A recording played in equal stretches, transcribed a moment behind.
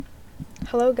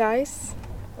Hello, guys.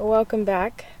 Welcome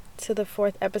back to the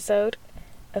fourth episode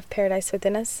of Paradise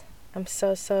Within Us. I'm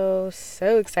so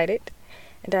excited,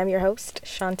 and I'm your host,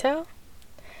 Chantel.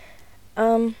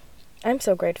 I'm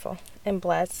so grateful and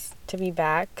blessed to be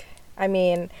back. I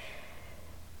mean,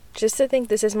 just to think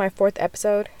this is my fourth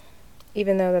episode,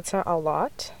 even though that's not a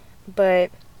lot, but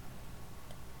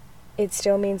it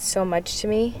still means so much to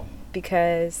me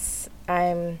because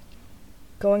I'm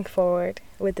going forward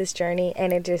with this journey,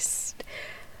 and it just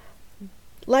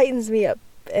lightens me up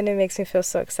and it makes me feel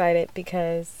so excited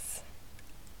because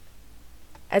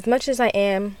as much as I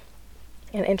am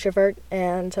an introvert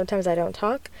and sometimes I don't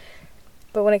talk,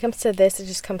 but when it comes to this, it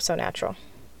just comes so natural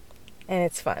and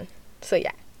it's fun. So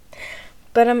yeah,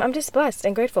 but I'm just blessed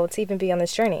and grateful to even be on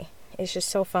this journey. It's just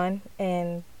so fun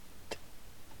and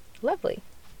lovely.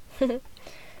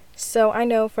 So I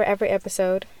know for every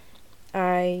episode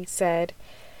I said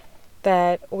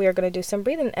that we are going to do some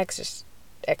breathing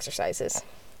exercises,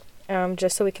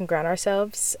 just so we can ground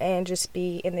ourselves and just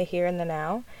be in the here and the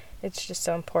now. It's just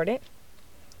so important.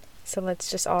 So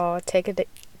let's just all take a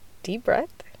deep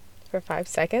breath for 5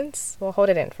 seconds. We'll hold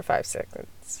it in for 5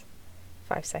 seconds.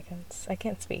 5 seconds. I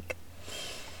can't speak.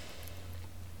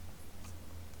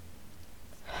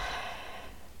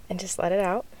 And just let it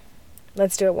out.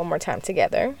 Let's do it one more time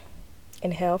together.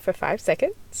 Inhale for 5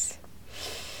 seconds.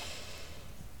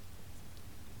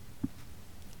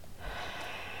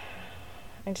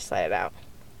 And just let it out.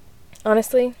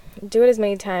 Honestly, do it as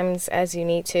many times as you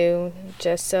need to,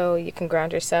 just so you can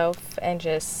ground yourself and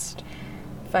just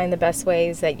find the best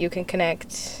ways that you can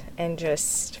connect and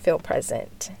just feel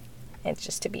present and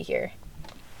just to be here.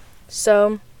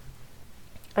 So,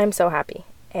 I'm so happy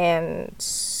and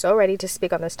so ready to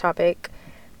speak on this topic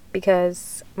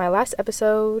because my last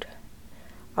episode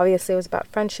obviously was about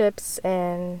friendships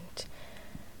and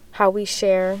how we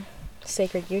share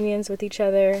sacred unions with each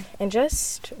other and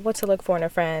just what to look for in a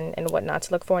friend and what not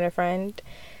to look for in a friend.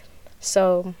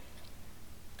 So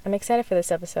I'm excited for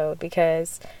this episode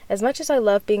because as much as I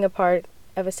love being a part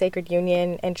of a sacred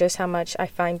union and just how much I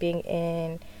find being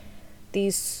in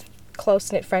these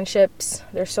close-knit friendships,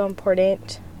 they're so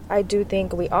important, I do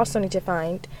think we also need to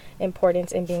find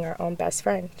importance in being our own best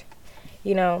friend.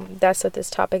 You know, that's what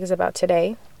this topic is about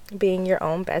today, being your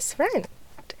own best friend.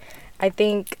 I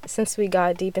think since we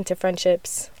got deep into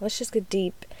friendships, let's just get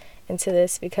deep into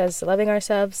this because loving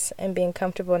ourselves and being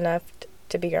comfortable enough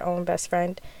to be your own best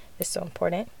friend is so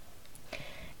important.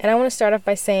 And I want to start off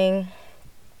by saying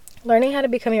learning how to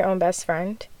become your own best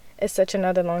friend is such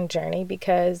another long journey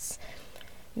because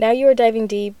now you are diving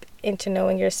deep into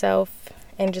knowing yourself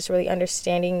and just really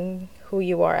understanding who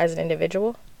you are as an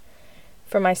individual.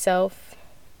 For myself,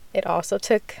 it also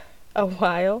took a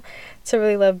while to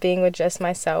really love being with just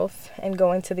myself and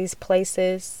going to these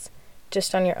places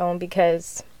just on your own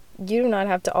because you do not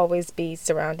have to always be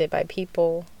surrounded by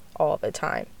people all the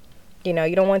time. You know,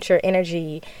 you don't want your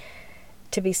energy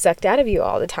to be sucked out of you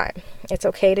all the time. It's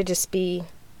okay to just be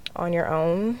on your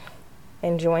own,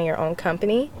 enjoying your own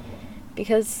company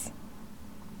because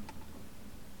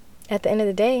at the end of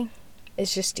the day,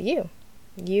 it's just you.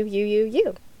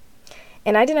 You.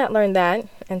 And I did not learn that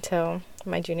until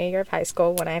my junior year of high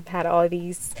school when I've had all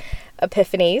these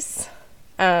epiphanies.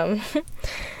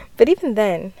 But even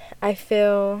then, I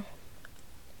feel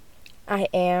I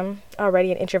am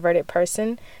already an introverted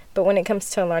person. But when it comes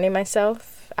to learning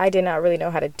myself, I did not really know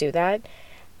how to do that.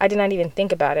 I did not even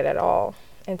think about it at all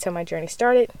until my journey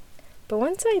started. But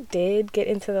once I did get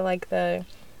into the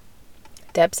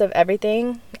depths of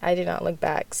everything, I did not look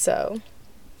back. So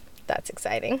that's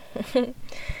exciting.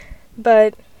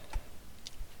 But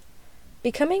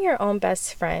becoming your own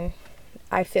best friend,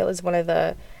 I feel, is one of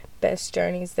the best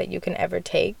journeys that you can ever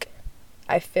take.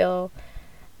 I feel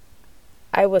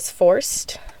I was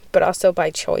forced, but also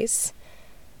by choice,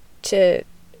 to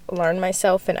learn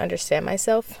myself and understand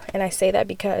myself. And I say that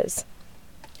because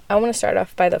I want to start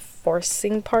off by the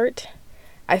forcing part.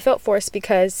 I felt forced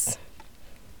because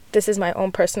this is my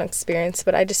own personal experience,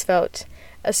 but I just felt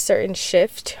a certain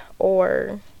shift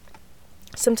or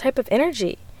some type of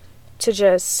energy to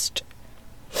just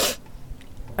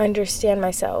understand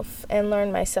myself and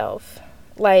learn myself.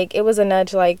 Like, it was a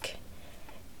nudge, like,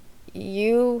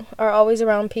 you are always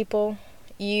around people.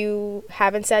 You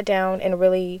haven't sat down and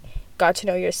really got to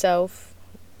know yourself.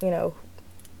 You know,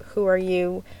 who are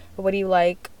you? What do you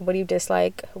like? What do you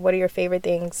dislike? What are your favorite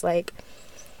things? Like,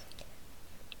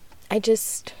 I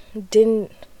just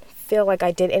didn't feel like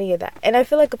I did any of that. And I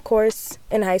feel like, of course,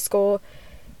 in high school,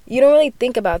 you don't really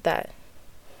think about that.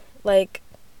 Like,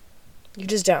 you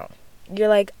just don't. You're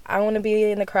like, I want to be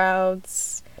in the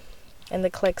crowds and the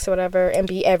cliques or whatever and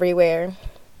be everywhere.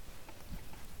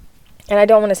 And I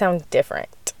don't want to sound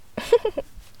different,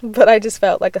 but I just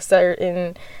felt like a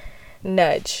certain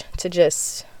nudge to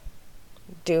just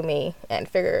do me and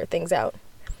figure things out.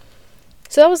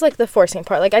 So that was like the forcing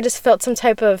part. Like I just felt some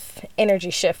type of energy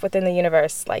shift within the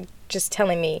universe, like just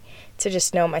telling me to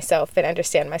just know myself and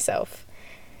understand myself.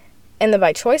 And the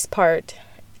by choice part,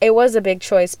 it was a big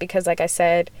choice because, like I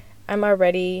said, I'm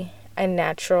already a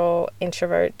natural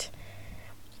introvert.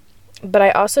 But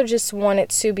I also just wanted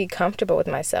to be comfortable with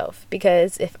myself,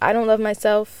 because if I don't love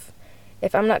myself,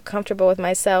 if I'm not comfortable with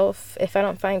myself, if I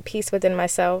don't find peace within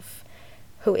myself,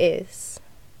 who is?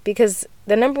 Because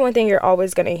the number one thing you're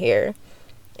always going to hear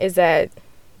is that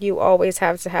you always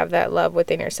have to have that love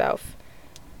within yourself.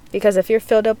 Because if you're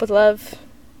filled up with love,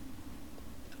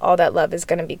 all that love is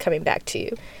going to be coming back to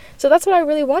you. So that's what I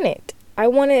really wanted. I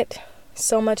wanted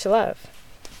so much love.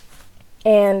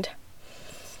 And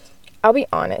I'll be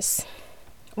honest.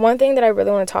 One thing that I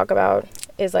really want to talk about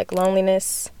is like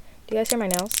loneliness. Do you guys hear my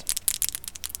nails?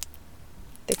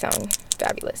 They sound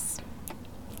fabulous.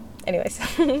 Anyways.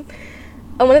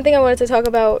 One thing I wanted to talk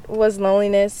about was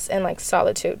loneliness and like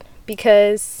solitude,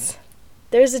 because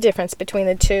there's a difference between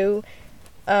the two.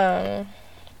 Oh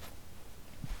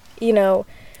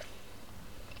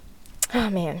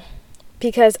man.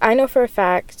 Because I know for a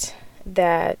fact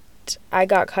that I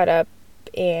got caught up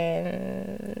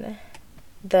in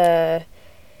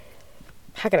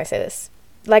how can I say this?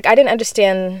 Like, I didn't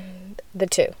understand the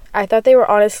two. I thought they were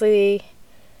I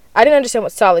didn't understand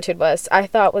what solitude was. I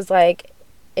thought was like,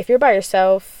 if you're by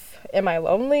yourself, am I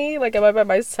lonely? Like, am I by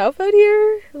myself out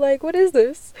here? Like, what is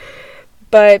this?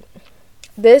 But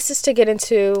this is to get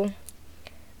into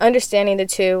understanding the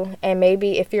two, and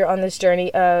maybe if you're on this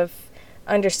journey of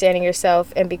understanding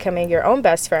yourself and becoming your own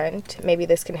best friend, maybe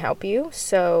this can help you.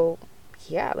 So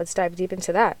yeah, let's dive deep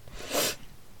into that.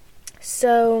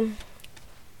 So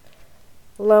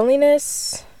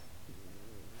loneliness,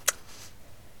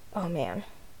 oh man,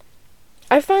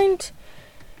 I find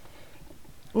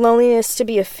loneliness to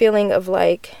be a feeling of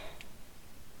like,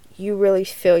 you really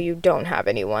feel you don't have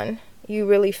anyone. You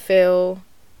really feel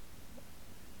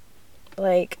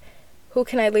like, who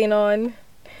can I lean on?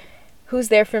 Who's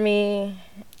there for me?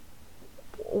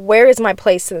 Where is my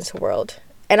place in this world?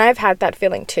 And I've had that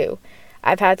feeling too.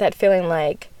 I've had that feeling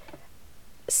like,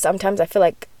 sometimes I feel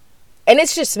like, and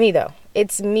it's just me though.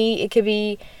 It's me. It could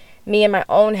be me in my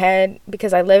own head,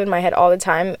 because I live in my head all the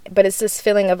time. But it's this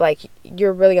feeling of like,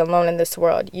 you're really alone in this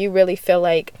world. You really feel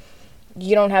like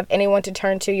you don't have anyone to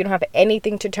turn to. You don't have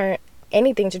anything to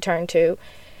turn to,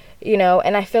 you know.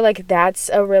 And I feel like that's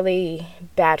a really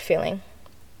bad feeling.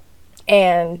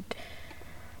 And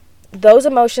those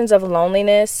emotions of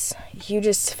loneliness, you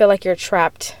just feel like you're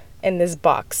trapped in this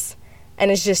box,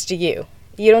 and it's just you.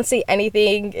 You don't see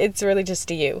anything. It's really just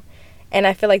you. And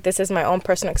I feel like this is my own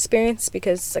personal experience,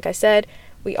 because like I said,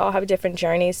 we all have different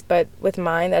journeys, but with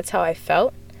mine, that's how I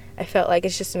felt. I felt like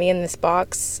it's just me in this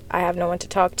box. I have no one to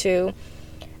talk to.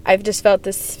 I've just felt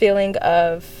this feeling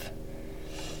of,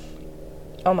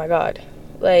 oh my God,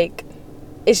 like,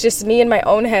 it's just me in my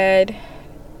own head.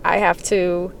 I have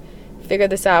to figure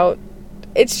this out.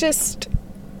 It's just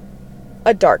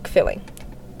a dark feeling.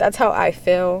 That's how I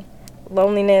feel.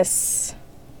 Loneliness,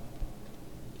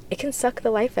 it can suck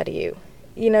the life out of you.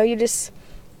 You know, you just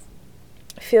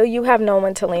feel you have no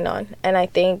one to lean on. And I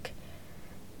think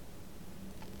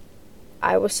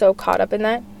I was so caught up in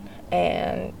that.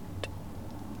 And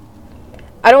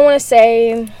I don't want to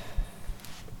say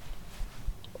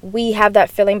we have that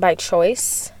feeling by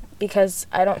choice, because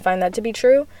I don't find that to be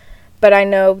true. But I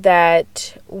know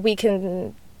that we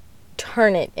can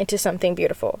turn it into something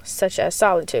beautiful, such as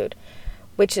solitude,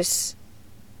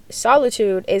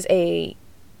 solitude is a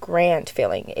grand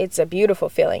feeling. It's a beautiful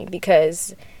feeling,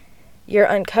 because you're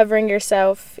uncovering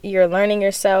yourself, you're learning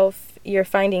yourself, you're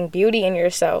finding beauty in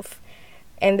yourself.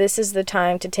 And this is the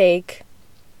time to take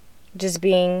just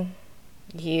being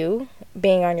you,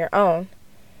 being on your own.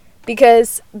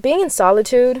 Because being in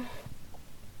solitude,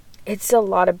 it's a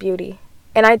lot of beauty.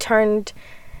 And I turned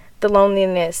the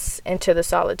loneliness into the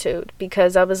solitude,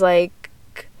 because I was like,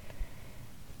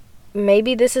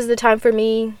 maybe this is the time for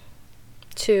me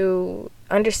to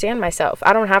understand myself.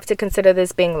 I don't have to consider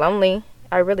this being lonely.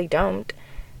 I really don't.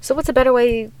 So what's a better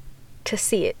way to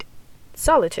see it?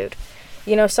 Solitude.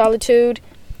 You know, solitude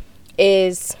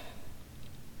is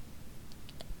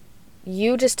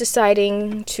you just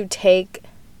deciding to take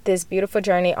this beautiful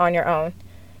journey on your own.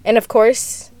 And of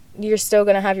course, you're still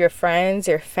going to have your friends,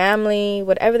 your family,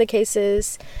 whatever the case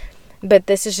is. But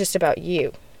this is just about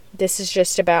you. This is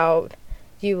just about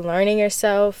you learning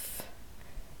yourself,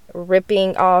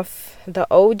 ripping off the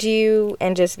old you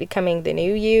and just becoming the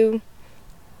new you.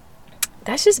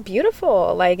 that's just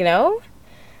beautiful. Like, no,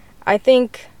 I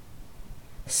think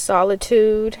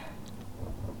solitude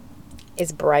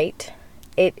is bright.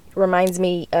 It reminds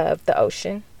me of the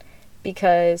ocean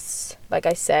because, like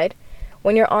I said,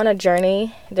 when you're on a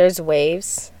journey, there's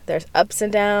waves, there's ups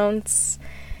and downs,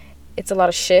 it's a lot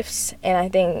of shifts, and I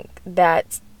think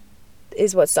that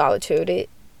is what solitude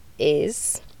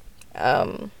is.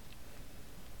 You're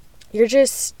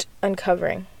just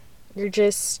uncovering. You're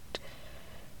just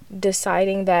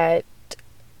deciding that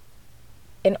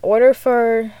in order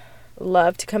for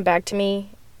love to come back to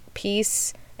me,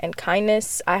 peace and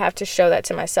kindness, I have to show that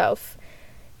to myself.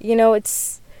 You know,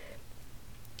 it's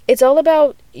all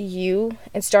about you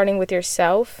and starting with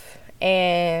yourself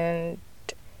and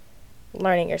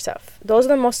learning yourself. Those are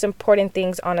the most important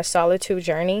things on a solitude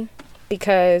journey,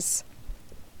 because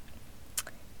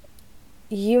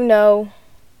you know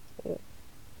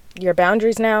your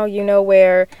boundaries now, you know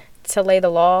where to lay the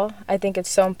law. I think it's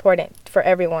so important for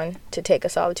everyone to take a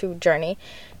solitude journey.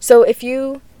 So if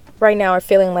you right now are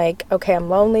feeling like, okay, I'm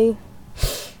lonely,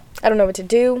 I don't know what to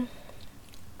do,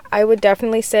 I would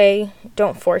definitely say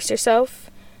don't force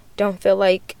yourself. Don't feel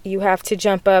like you have to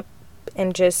jump up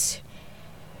and just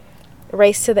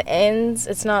race to the ends.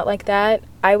 It's not like that.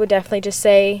 I would definitely just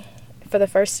say, for the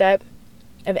first step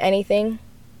of anything,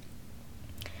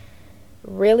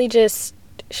 really just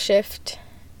shift,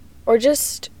 or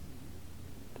just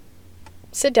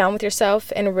sit down with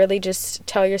yourself and really just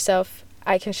tell yourself,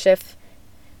 I can shift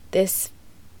this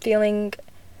feeling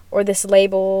or this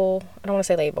label. I don't want to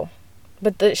say label,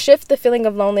 but shift the feeling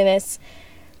of loneliness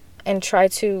and try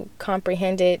to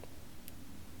comprehend it.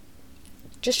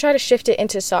 Just try to shift it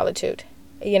into solitude,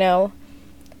 you know.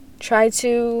 Try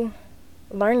to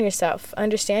learn yourself,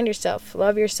 understand yourself,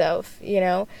 love yourself, you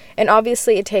know. And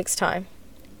obviously it takes time.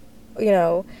 You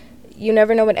know, you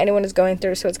never know what anyone is going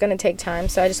through, so it's going to take time.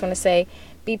 So I just want to say,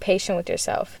 be patient with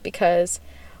yourself, because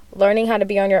learning how to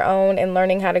be on your own and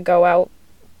learning how to go out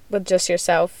with just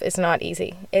yourself is not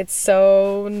easy. It's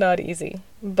so not easy.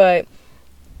 But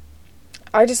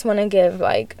I just want to give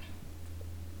like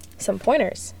some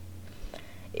pointers,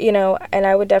 you know, and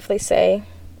I would definitely say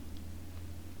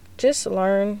just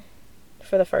learn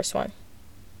for the first one.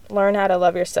 Learn how to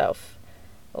love yourself.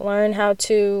 Learn how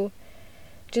to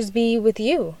just be with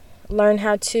you. Learn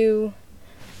how to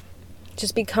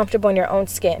just be comfortable in your own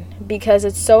skin, because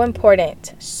it's so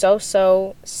important,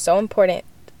 so important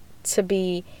to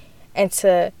be and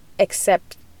to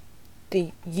accept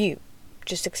you.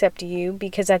 Just accept you,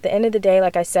 because at the end of the day,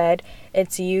 like I said,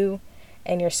 it's you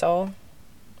and your soul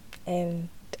and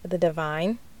the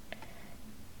divine.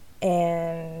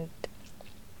 And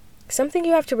something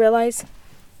you have to realize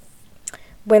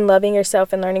when loving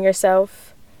yourself and learning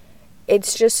yourself,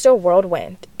 it's just a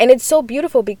whirlwind. And it's so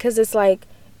beautiful, because it's like,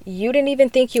 you didn't even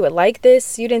think you would like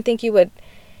this. You didn't think you would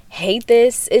hate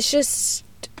this. It's just,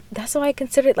 that's why I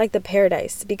consider it like the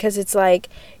paradise, because it's like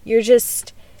you're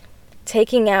just not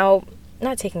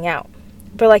taking out,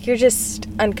 but like you're just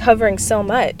uncovering so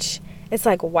much. It's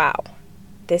like, wow,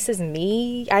 this is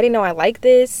me. I didn't know I like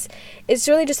this. It's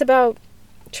really just about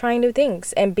trying new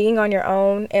things and being on your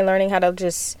own and learning how to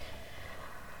just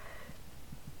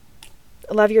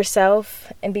love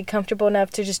yourself and be comfortable enough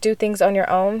to just do things on your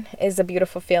own is a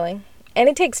beautiful feeling. And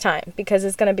it takes time, because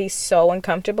it's going to be so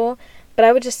uncomfortable. But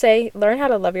I would just say, learn how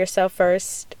to love yourself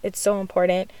first. It's so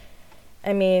important.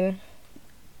 I mean,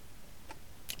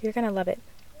 you're going to love it.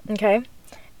 Okay?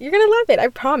 You're going to love it. I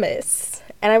promise.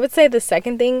 And I would say the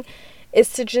second thing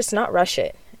is to just not rush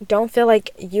it. Don't feel like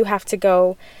you have to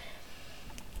go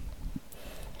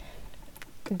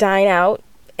dine out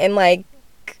and like,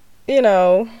 you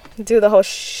know, do the whole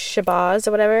shabazz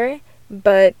or whatever.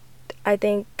 But I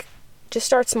think just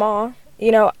start small.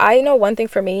 You know, I know one thing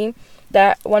for me,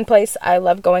 that one place I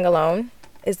love going alone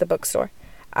is the bookstore.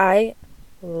 I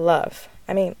love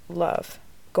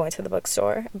going to the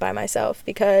bookstore by myself,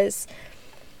 because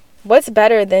what's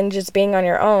better than just being on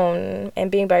your own and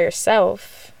being by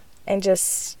yourself and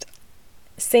just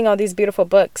seeing all these beautiful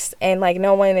books and like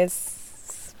no one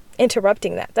is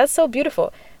interrupting that. That's so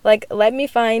beautiful. Like, let me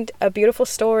find a beautiful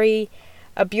story,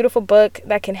 a beautiful book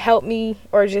that can help me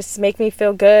or just make me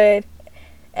feel good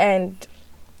and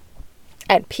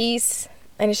at peace.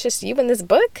 And it's just you and this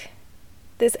book,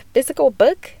 this physical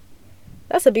book.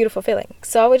 That's a beautiful feeling.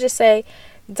 So I would just say,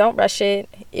 don't rush it.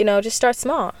 You know, just start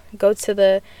small. Go to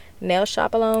the nail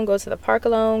shop alone. Go to the park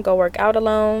alone. Go work out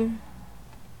alone.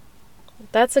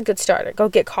 That's a good starter. Go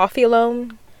get coffee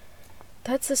alone.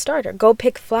 That's a starter. Go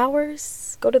pick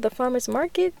flowers. Go to the farmer's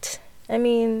market. I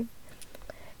mean,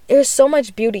 there's so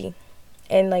much beauty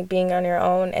in like being on your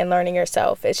own and learning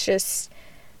yourself. It's just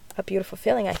a beautiful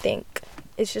feeling. I think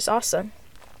it's just awesome.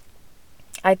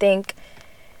 I think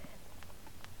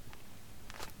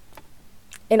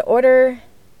in order,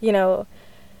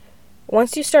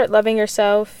 once you start loving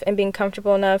yourself and being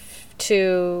comfortable enough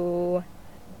to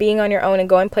being on your own and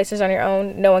going places on your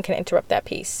own, no one can interrupt that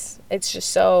peace. It's just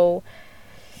so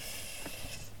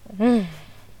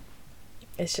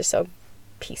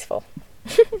peaceful.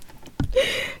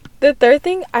 The third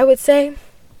thing I would say,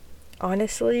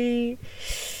 honestly,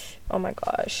 oh my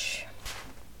gosh,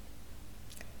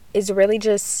 is really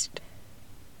just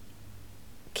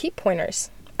keep pointers.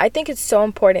 I think it's so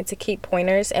important to keep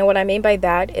pointers. And what I mean by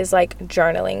that is like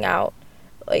journaling out.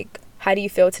 Like, how do you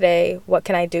feel today? What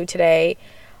can I do today?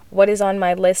 What is on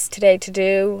my list today to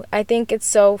do? I think it's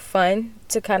so fun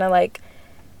to kind of like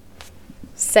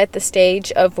set the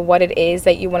stage of what it is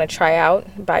that you want to try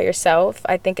out by yourself.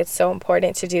 I think it's so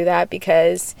important to do that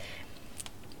because,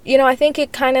 I think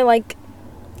it kind of like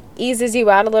eases you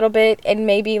out a little bit. And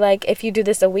maybe like if you do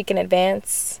this a week in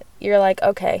advance, you're like,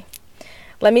 okay,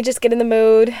 let me just get in the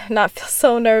mood, not feel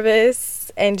so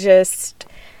nervous, and just,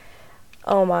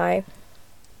 oh my.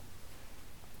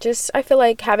 I feel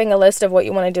like having a list of what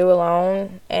you want to do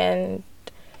alone and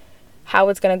how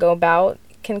it's going to go about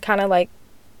can kind of like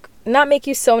not make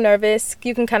you so nervous.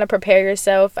 You can kind of prepare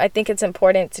yourself. I think it's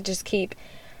important to just keep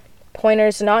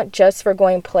pointers, not just for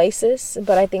going places,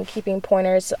 but I think keeping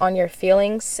pointers on your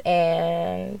feelings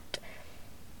and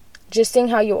just seeing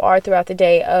how you are throughout the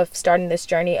day of starting this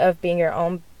journey of being your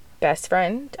own best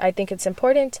friend. I think it's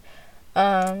important.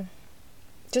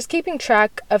 Just keeping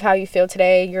track of how you feel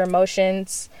today, your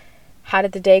emotions, how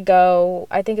did the day go.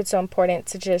 I think it's so important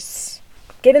to just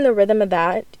get in the rhythm of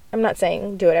that. I'm not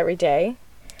saying do it every day,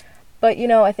 but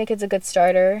I think it's a good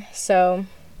starter. So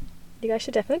you guys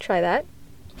should definitely try that.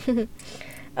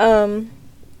 I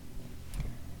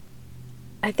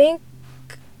think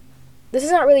this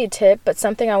is not really a tip, but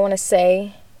something I want to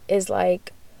say is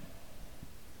like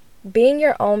being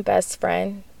your own best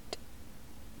friend.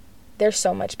 There's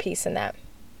so much peace in that.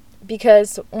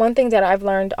 Because one thing that I've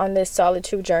learned on this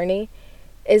solitude journey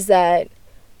is that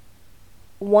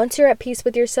once you're at peace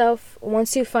with yourself,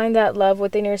 once you find that love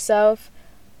within yourself,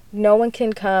 no one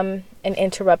can come and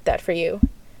interrupt that for you.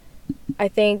 I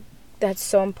think that's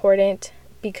so important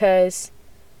because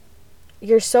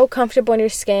you're so comfortable in your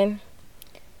skin.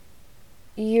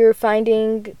 You're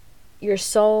finding your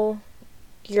soul.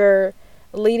 You're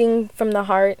leading from the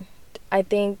heart. I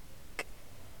think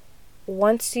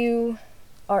once you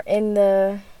are in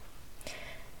the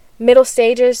middle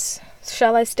stages,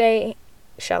 shall I say,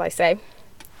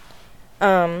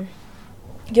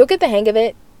 you'll get the hang of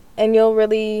it and you'll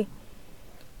really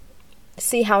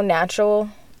see how natural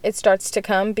it starts to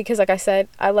come. Because like I said,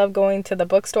 I love going to the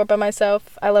bookstore by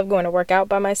myself. I love going to work out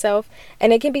by myself.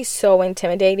 And it can be so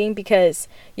intimidating because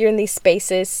you're in these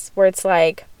spaces where it's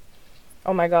like,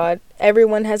 oh my God,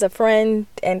 everyone has a friend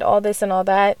and all this and all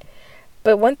that.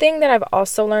 But one thing that I've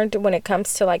also learned when it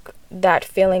comes to like that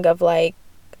feeling of like,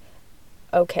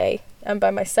 okay, I'm by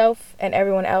myself and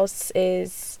everyone else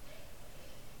is,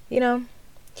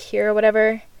 here or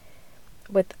whatever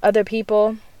with other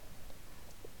people.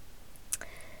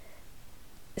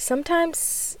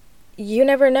 Sometimes you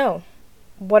never know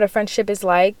what a friendship is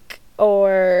like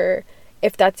or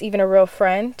if that's even a real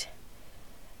friend.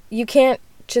 You can't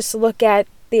just look at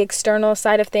the external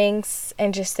side of things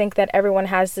and just think that everyone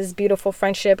has this beautiful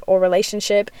friendship or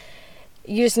relationship.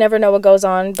 You just never know what goes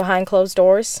on behind closed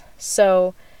doors.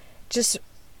 So just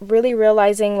really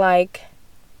realizing like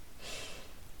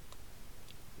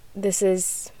this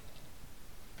is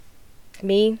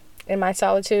me in my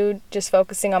solitude, just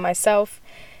focusing on myself,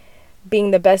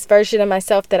 being the best version of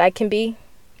myself that I can be.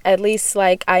 At least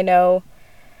like I know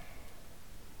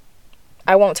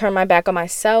I won't turn my back on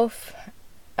myself.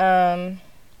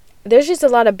 There's just a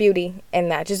lot of beauty in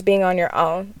that, just being on your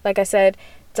own. Like I said,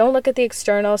 don't look at the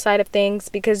external side of things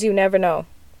because you never know.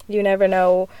 You never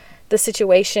know the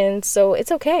situation, so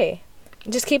it's okay.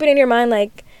 Just keep it in your mind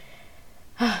like,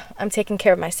 I'm taking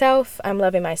care of myself, I'm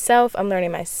loving myself, I'm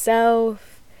learning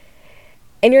myself.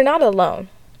 And you're not alone.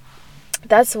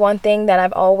 That's one thing that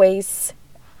I've always,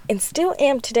 and still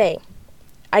am today.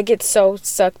 I get so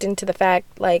sucked into the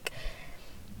fact, like,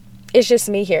 it's just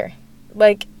me here.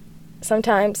 Like,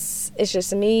 sometimes it's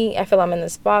just me. I feel I'm in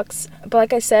this box. But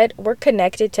like I said, we're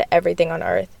connected to everything on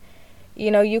earth.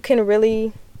 You can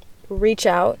really reach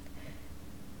out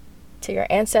to your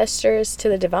ancestors, to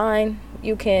the divine.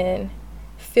 You can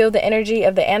feel the energy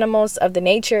of the animals, of the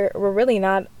nature. We're really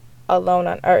not alone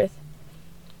on earth.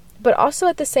 But also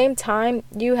at the same time,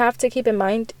 you have to keep in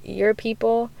mind your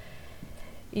people,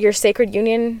 your sacred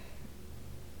union.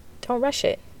 Don't rush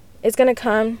it. It's going to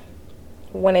come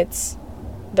when it's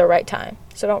the right time.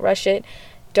 So don't rush it.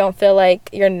 Don't feel like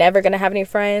you're never going to have any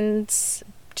friends.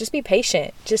 Just be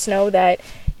patient. Just know that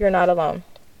you're not alone.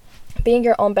 Being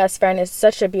your own best friend is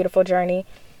such a beautiful journey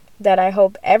that I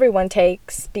hope everyone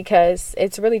takes, because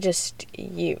it's really just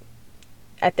you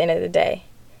at the end of the day.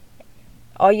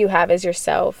 All you have is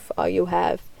yourself. All you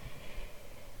have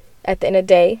at the end of the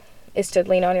day is to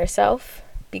lean on yourself,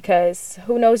 because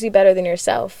who knows you better than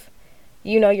yourself?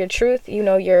 You know your truth, you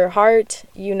know your heart,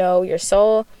 you know your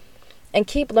soul, and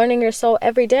keep learning your soul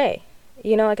every day.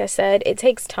 Like I said, it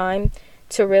takes time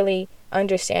to really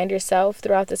understand yourself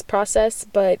throughout this process,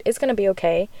 but it's going to be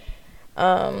okay.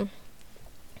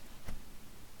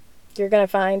 You're going to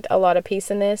find a lot of peace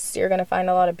in this. You're going to find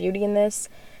a lot of beauty in this.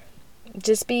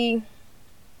 Just be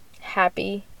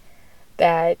happy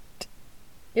that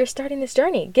you're starting this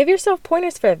journey. Give yourself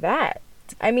pointers for that.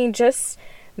 Just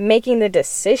making the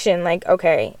decision, like,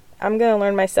 okay, I'm going to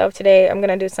learn myself today. I'm going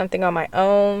to do something on my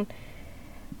own.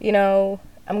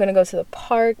 I'm going to go to the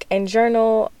park and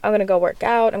journal. I'm going to go work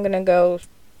out. I'm going to go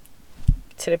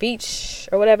to the beach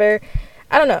or whatever.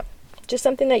 I don't know. Just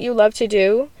something that you love to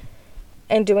do,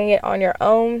 and doing it on your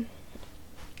own.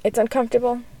 It's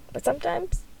uncomfortable, but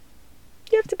sometimes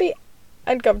you have to be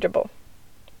uncomfortable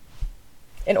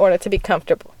in order to be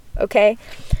comfortable, okay?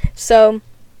 So,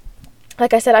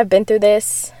 like I said, I've been through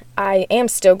this. I am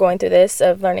still going through this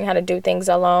of learning how to do things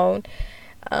alone.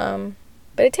 But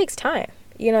it takes time.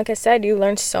 Like I said, you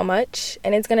learn so much,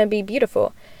 and it's going to be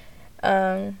beautiful.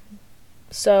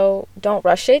 So don't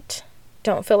rush it.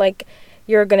 Don't feel like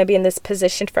you're going to be in this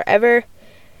position forever.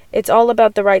 It's all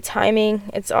about the right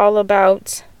timing. It's all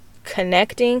about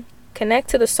connecting. Connect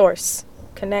to the source.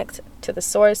 Connect to the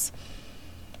source.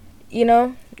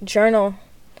 Journal.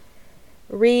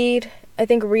 Read. I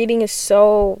think reading is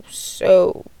so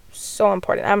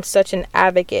important. I'm such an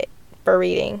advocate for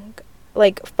reading.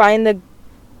 Like, find the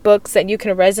books that you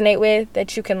can resonate with,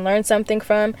 that you can learn something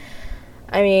from.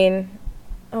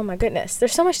 Oh my goodness.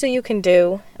 There's so much that you can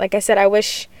do. Like I said, I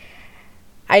wish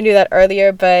I knew that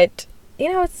earlier, but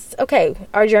it's okay.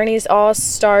 Our journeys all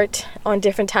start on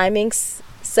different timings.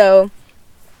 So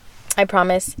I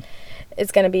promise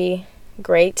it's going to be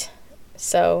great.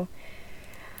 So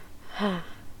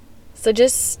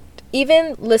just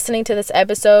even listening to this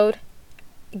episode,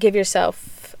 give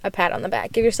yourself a pat on the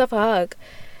back. Give yourself a hug.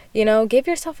 Give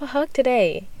yourself a hug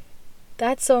today.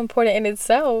 That's so important in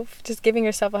itself, just giving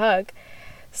yourself a hug.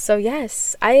 So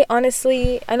yes, I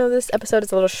know this episode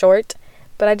is a little short,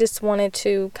 but I just wanted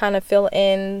to kind of fill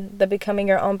in the becoming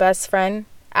your own best friend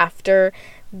after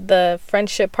the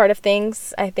friendship part of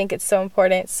things. I think it's so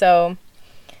important. So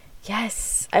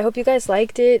yes, I hope you guys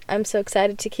liked it. I'm so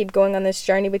excited to keep going on this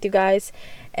journey with you guys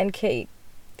and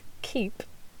keep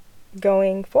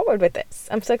going forward with this.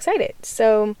 I'm so excited.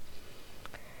 So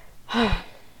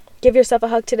give yourself a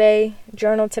hug today.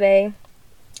 Journal today.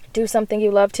 Do something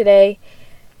you love today.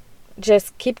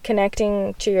 Just keep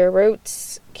connecting to your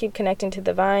roots. Keep connecting to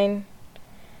the vine.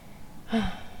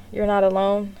 You're not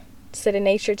alone. Sit in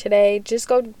nature today. Just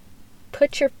go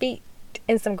put your feet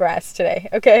in some grass today,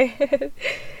 okay?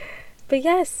 But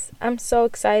yes, I'm so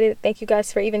excited. Thank you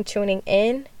guys for even tuning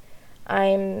in.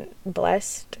 I'm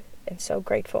blessed and so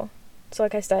grateful. So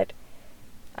like I said,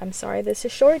 I'm sorry this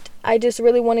is short. I just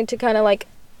really wanted to kind of like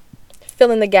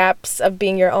fill in the gaps of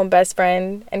being your own best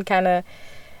friend and kind of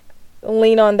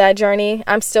lean on that journey.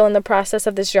 I'm still in the process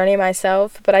of this journey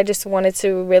myself, but I just wanted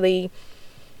to really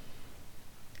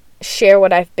share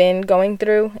what I've been going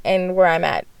through and where I'm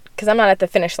at, because I'm not at the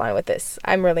finish line with this.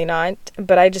 I'm really not,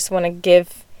 but I just want to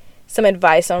give some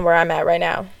advice on where I'm at right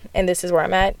now, and this is where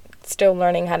I'm at, still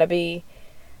learning how to be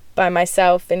by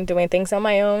myself and doing things on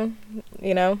my own,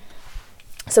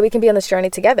 so we can be on this journey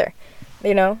together,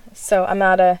 so I'm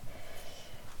not a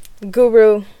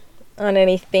guru on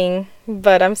anything,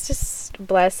 but I'm just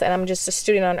blessed, and I'm just a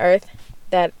student on earth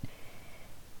that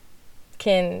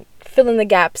can fill in the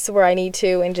gaps where I need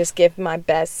to and just give my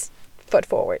best foot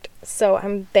forward. So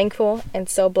I'm thankful and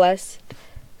so blessed.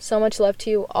 So much love to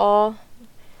you all.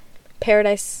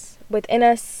 Paradise within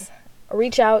us.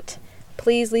 Reach out.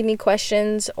 Please leave me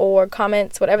questions or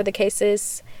comments, whatever the case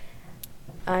is.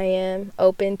 I am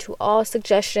open to all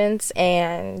suggestions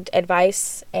and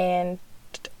advice and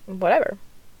whatever.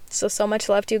 So much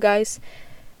love to you guys.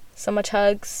 So much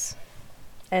hugs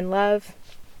and love.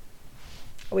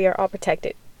 We are all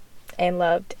protected and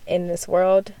loved in this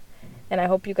world. And I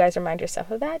hope you guys remind yourself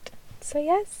of that. So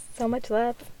yes, so much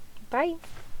love. Bye.